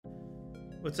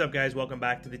What's up, guys? Welcome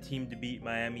back to the Team to Beat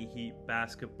Miami Heat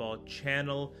basketball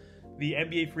channel. The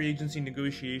NBA free agency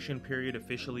negotiation period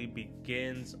officially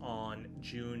begins on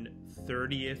June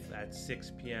 30th at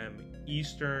 6 p.m.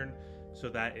 Eastern. So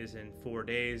that is in 4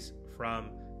 days from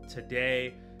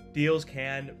today. Deals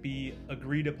can be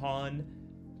agreed upon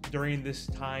during this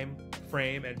time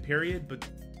frame and period, but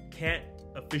can't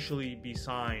officially be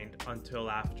signed until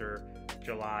after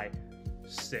July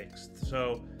 6th.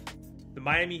 So the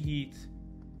Miami Heat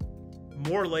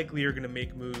more likely are going to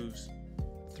make moves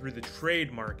through the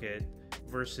trade market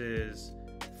versus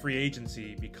free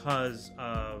agency because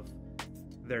of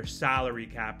their salary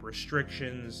cap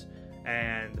restrictions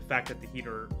and the fact that the Heat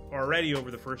are already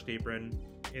over the first apron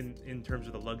in terms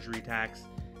of the luxury tax,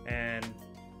 and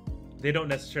they don't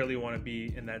necessarily want to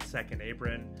be in that second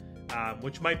apron,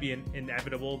 which might be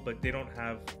inevitable, but they don't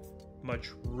have much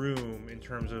room in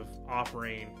terms of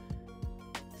offering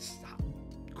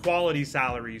quality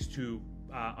salaries to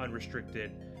unrestricted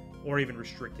or even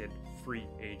restricted free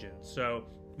agents. So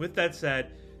with that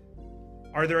said,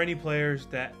 are there any players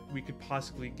that we could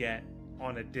possibly get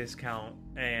on a discount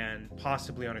and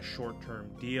possibly on a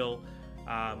short-term deal?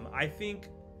 I think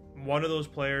one of those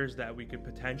players that we could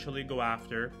potentially go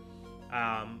after,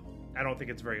 I don't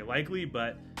think it's very likely,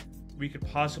 but we could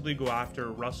possibly go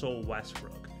after Russell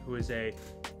Westbrook, who is a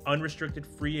unrestricted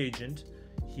free agent.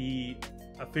 He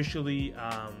officially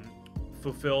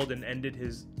fulfilled and ended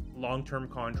his long-term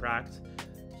contract.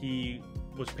 He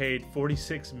was paid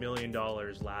 $46 million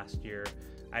last year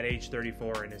at age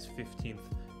 34 in his 15th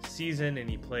season, and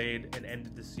he played and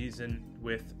ended the season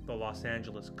with the Los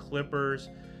Angeles Clippers.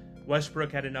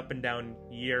 Westbrook had an up and down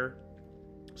year.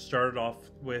 Started off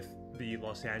with the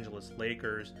Los Angeles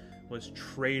Lakers, was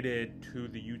traded to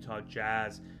the Utah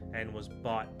Jazz and was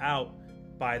bought out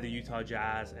by the Utah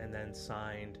Jazz, and then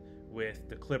signed with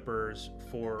the Clippers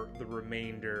for the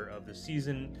remainder of the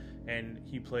season. And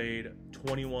he played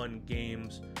 21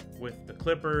 games with the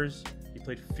Clippers. He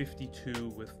played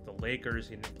 52 with the Lakers.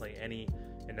 He didn't play any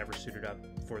and never suited up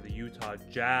for the Utah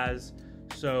Jazz.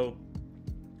 So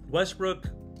Westbrook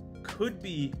could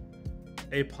be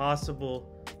a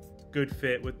possible good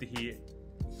fit with the Heat.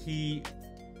 He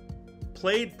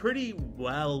played pretty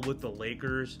well with the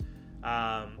Lakers,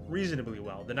 reasonably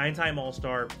well. The 9-time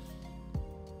All-Star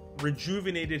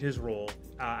rejuvenated his role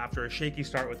after a shaky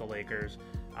start with the Lakers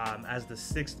as the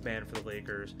sixth man for the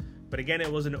Lakers. But again,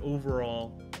 it was an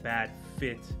overall bad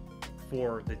fit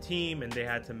for the team, and they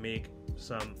had to make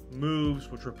some moves,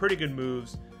 which were pretty good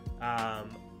moves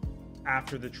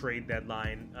after the trade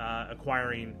deadline,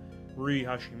 acquiring Rui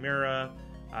Hachimura,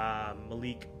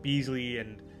 Malik Beasley,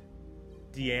 and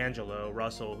D'Angelo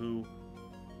Russell, who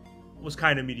was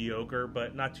kind of mediocre,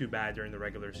 but not too bad during the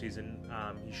regular season.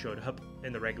 He showed up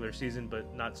in the regular season,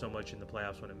 but not so much in the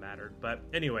playoffs when it mattered. But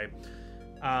anyway,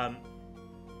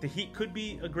 the Heat could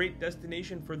be a great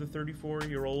destination for the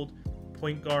 34-year-old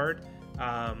point guard.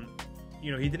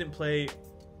 He didn't play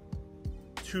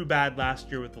too bad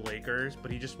last year with the Lakers, but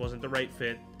he just wasn't the right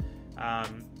fit.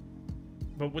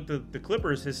 But with the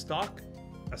Clippers, his stock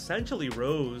essentially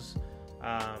rose.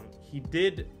 He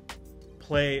did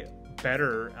play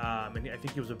better, and I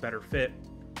think he was a better fit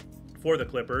for the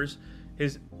Clippers.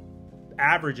 His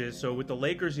averages, so with the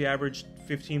Lakers he averaged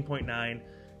 15.9,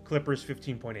 Clippers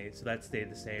 15.8, so that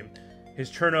stayed the same. His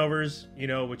turnovers,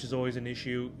 which is always an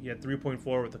issue, he had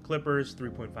 3.4 with the Clippers,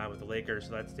 3.5 with the Lakers,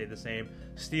 so that stayed the same.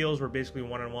 Steals were basically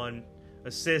one-on-one.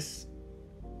 Assists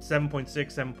 7.6,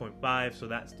 7.5, so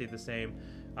that stayed the same.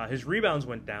 His rebounds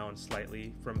went down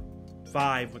slightly from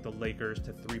 5 with the Lakers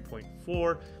to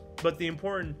 3.4, but the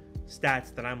important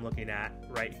stats that I'm looking at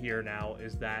right here now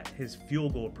is that his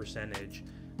field goal percentage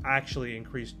actually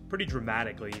increased pretty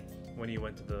dramatically when he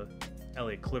went to the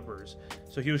LA Clippers.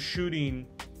 So he was shooting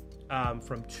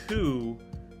from 2,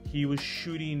 he was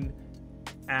shooting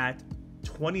at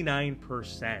 29%.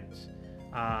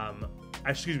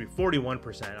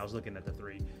 41%. I was looking at the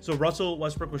 3. So Russell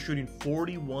Westbrook was shooting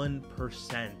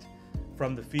 41%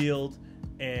 from the field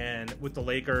and with the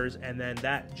Lakers, and then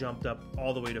that jumped up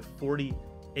all the way to 48%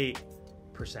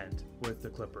 with the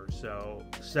Clippers. So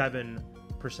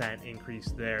 7%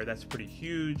 increase there. That's pretty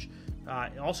huge.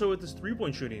 Also with this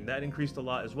three-point shooting, that increased a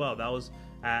lot as well. That was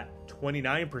at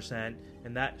 29%,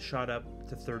 and that shot up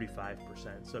to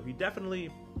 35%. So he definitely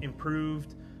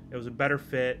improved. It was a better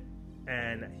fit,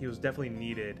 and he was definitely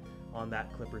needed on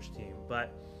that Clippers team.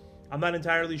 But I'm not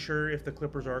entirely sure if the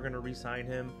Clippers are going to re-sign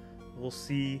him. We'll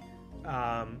see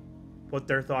what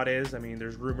their thought is. I mean,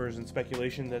 there's rumors and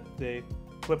speculation that the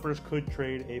Clippers could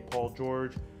trade a Paul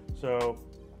George. So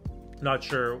not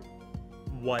sure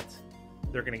what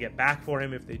they're going to get back for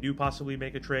him if they do possibly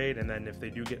make a trade. And then if they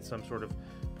do get some sort of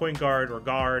point guard or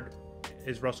guard,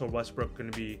 is Russell Westbrook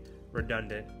going to be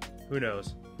redundant? Who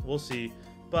knows? We'll see.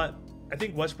 But I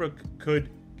think Westbrook could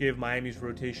give Miami's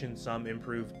rotation some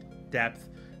improved depth.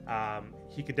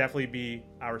 He could definitely be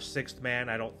our sixth man.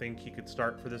 I don't think he could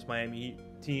start for this Miami Heat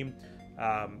team.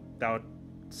 That would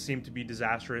seem to be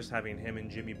disastrous, having him and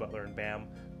Jimmy Butler and Bam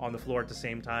on the floor at the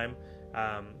same time.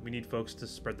 We need folks to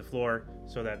spread the floor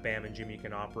so that Bam and Jimmy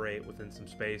can operate within some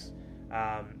space.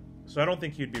 So I don't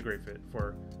think he'd be a great fit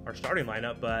for our starting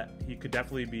lineup, but he could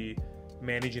definitely be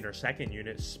managing our second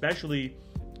unit, especially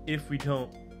if we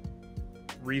don't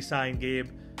re-sign Gabe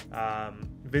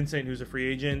Vincent, who's a free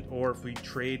agent, or if we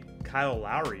trade Kyle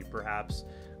Lowry, perhaps.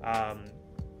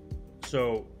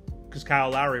 Because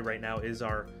Kyle Lowry right now is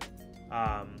our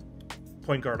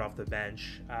point guard off the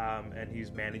bench, and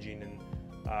he's managing and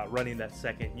running that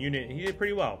second unit. And he did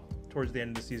pretty well towards the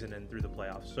end of the season and through the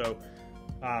playoffs. So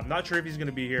I'm not sure if he's going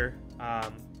to be here.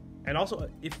 And also,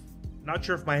 not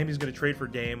sure if Miami's going to trade for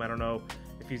Dame. I don't know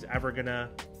if he's ever going to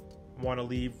want to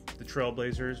leave the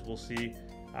Trailblazers. We'll see.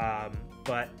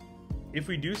 But if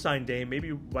we do sign Dame,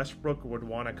 maybe Westbrook would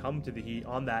want to come to the Heat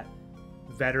on that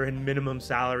veteran minimum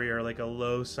salary or like a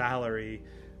low salary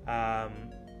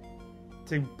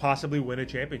to possibly win a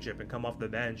championship and come off the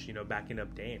bench, backing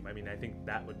up Dame. I mean, I think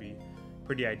that would be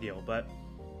pretty ideal. But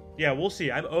yeah, we'll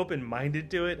see. I'm open-minded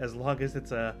to it as long as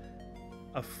it's a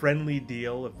friendly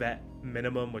deal, a vet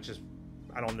minimum, which is,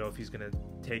 I don't know if he's going to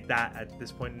take that at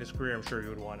this point in his career. I'm sure he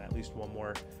would want at least one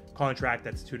more contract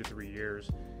that's 2 to 3 years.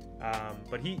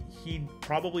 But he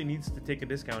probably needs to take a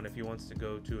discount if he wants to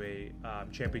go to a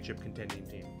championship contending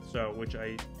team. So, which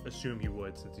I assume he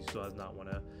would, since he still has not won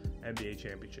a NBA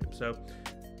championship. So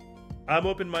I'm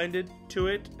open-minded to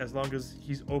it, as long as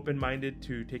he's open-minded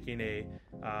to taking a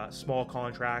small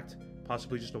contract,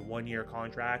 possibly just a 1-year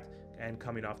contract, and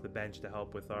coming off the bench to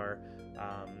help with our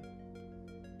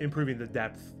improving the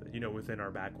depth, within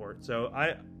our backcourt. So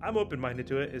I'm open-minded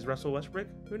to it. Is Russell Westbrook?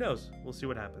 Who knows? We'll see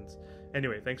what happens.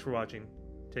 Anyway, thanks for watching.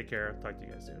 Take care. Talk to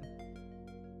you guys soon.